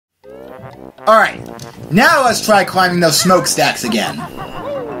Alright, now let's try climbing those smokestacks again.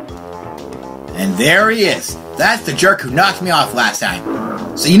 And there he is. That's the jerk who knocked me off last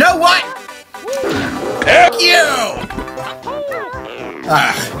time. So you know what? Heck you!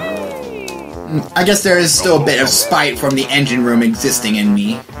 I guess there is still a bit of spite from the engine room existing in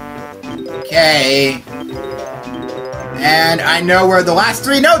me. Okay. And I know where the last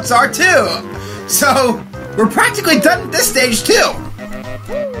 3 notes are, too! So, we're practically done with this stage, too!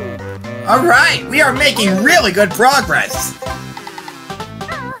 Alright, we are making really good progress!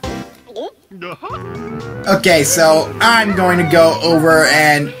 Okay, so I'm going to go over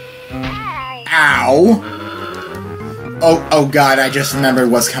and... Ow! Oh god, I just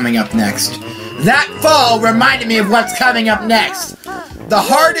remembered what's coming up next. That fall reminded me of what's coming up next! The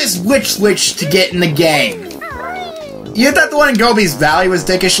hardest witch switch to get in the game. You thought the one in Gobi's Valley was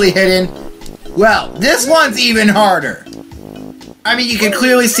dickishly hidden? Well, this one's even harder. I mean, you can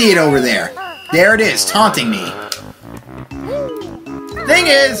clearly see it over there. There it is, taunting me. Thing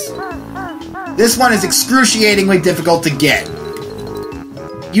is, this one is excruciatingly difficult to get.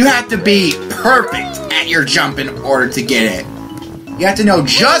 You have to be perfect at your jump in order to get it. You have to know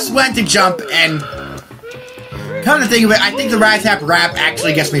just when to jump, and come to think of it, I think the Rat-Tap Rap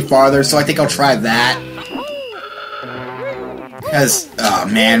actually gets me farther, so I think I'll try that. Because, oh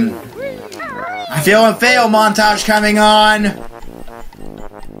man, I feel a fail montage coming on.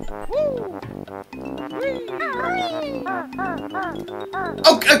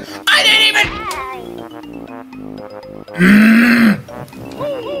 Oh, I didn't even...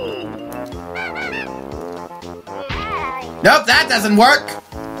 Nope, that doesn't work.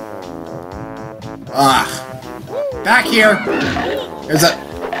 Back here. There's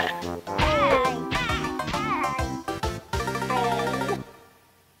a...